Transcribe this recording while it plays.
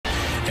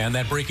And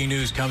that breaking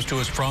news comes to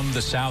us from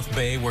the South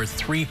Bay, where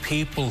 3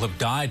 people have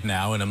died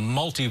now in a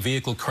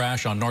multi-vehicle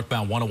crash on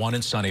northbound 101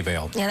 in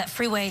Sunnyvale. Yeah, that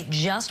freeway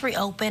just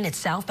reopened its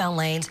southbound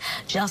lanes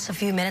just a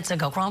few minutes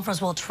ago.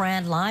 Chronicles Will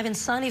Tran live in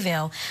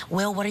Sunnyvale.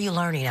 Will, what are you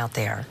learning out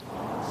there?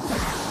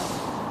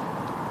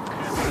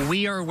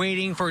 We are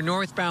waiting for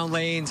northbound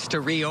lanes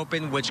to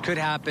reopen, which could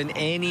happen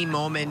any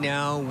moment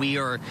now. We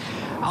are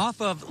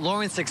off of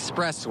Lawrence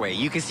Expressway.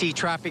 You can see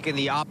traffic in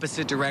the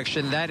opposite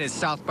direction. That is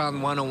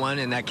southbound 101,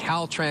 and that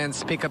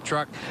Caltrans pickup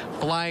truck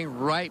flying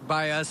right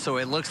by us. So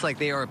it looks like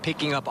they are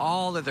picking up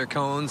all of their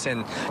cones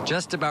and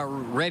just about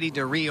ready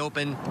to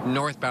reopen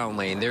northbound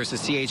lane. There's a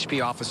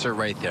CHP officer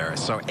right there.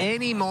 So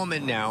any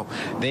moment now,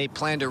 they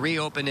plan to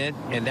reopen it,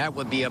 and that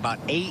would be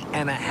about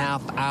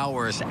 8.5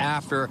 hours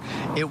after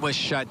it was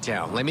shut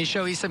down. Let me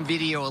show you some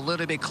video a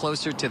little bit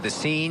closer to the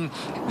scene.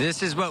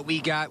 This is what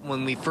we got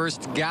when we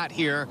first got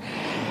here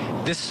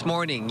this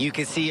morning. You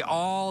can see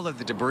all of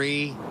the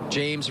debris.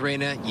 James,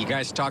 Raina, you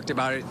guys talked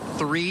about it.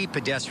 3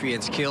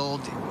 pedestrians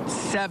killed,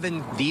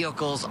 7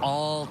 vehicles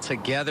all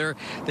together.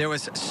 There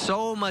was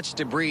so much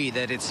debris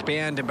that it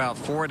spanned about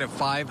 400 to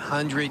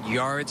 500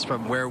 yards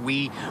from where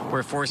we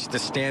were forced to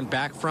stand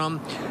back from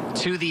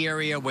to the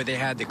area where they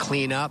had to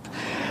clean up.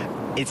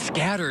 It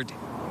scattered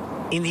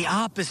in the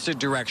opposite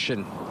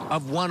direction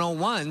of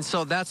 101,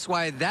 so that's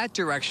why that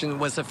direction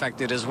was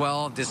affected as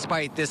well,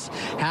 despite this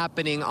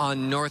happening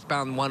on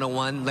northbound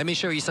 101. Let me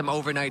show you some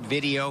overnight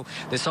video.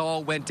 This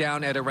all went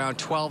down at around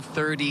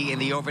 12:30 in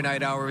the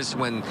overnight hours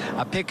when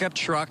a pickup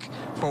truck,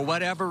 for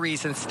whatever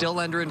reason, still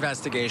under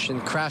investigation,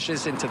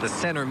 crashes into the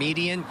center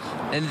median,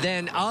 and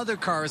then other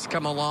cars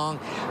come along.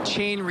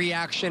 Chain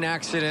reaction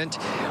accident.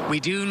 We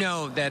do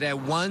know that at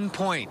one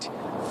point,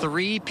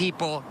 3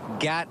 people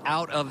got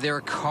out of their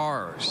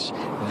cars.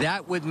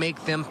 That would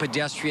make them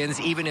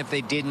pedestrians, even if they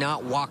did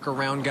not walk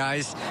around,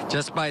 guys.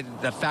 Just by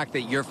the fact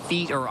that your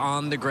feet are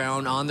on the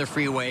ground, on the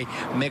freeway,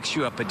 makes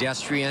you a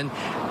pedestrian.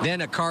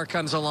 Then a car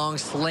comes along,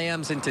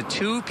 slams into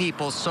 2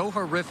 people so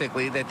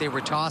horrifically that they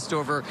were tossed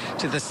over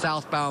to the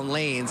southbound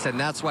lanes, and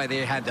that's why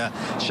they had to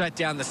shut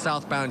down the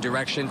southbound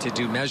direction to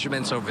do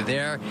measurements over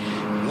there.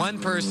 One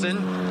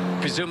person,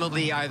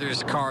 presumably either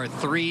his car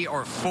 3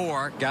 or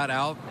 4, got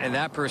out, and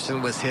that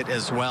person was hit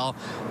as well,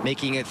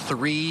 making it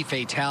 3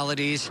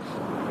 fatalities.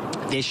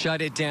 They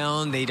shut it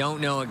down. They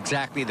don't know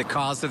exactly the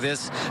cause of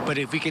this, but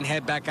if we can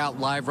head back out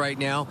live right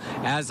now,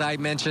 as I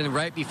mentioned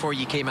right before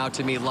you came out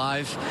to me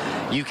live,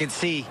 you can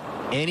see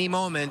any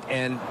moment,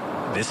 and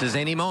this is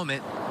any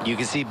moment, you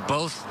can see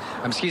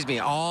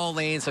all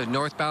lanes of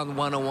northbound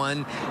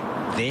 101.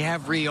 They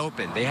have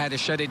reopened. They had to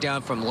shut it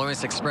down from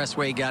Lawrence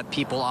Expressway, got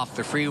people off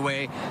the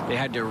freeway. They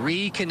had to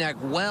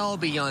reconnect well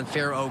beyond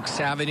Fair Oaks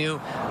Avenue,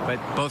 but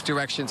both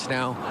directions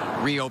now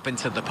reopened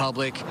to the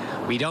public.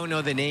 We don't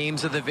know the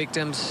names of the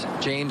victims,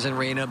 James and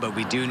Raina, but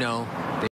we do know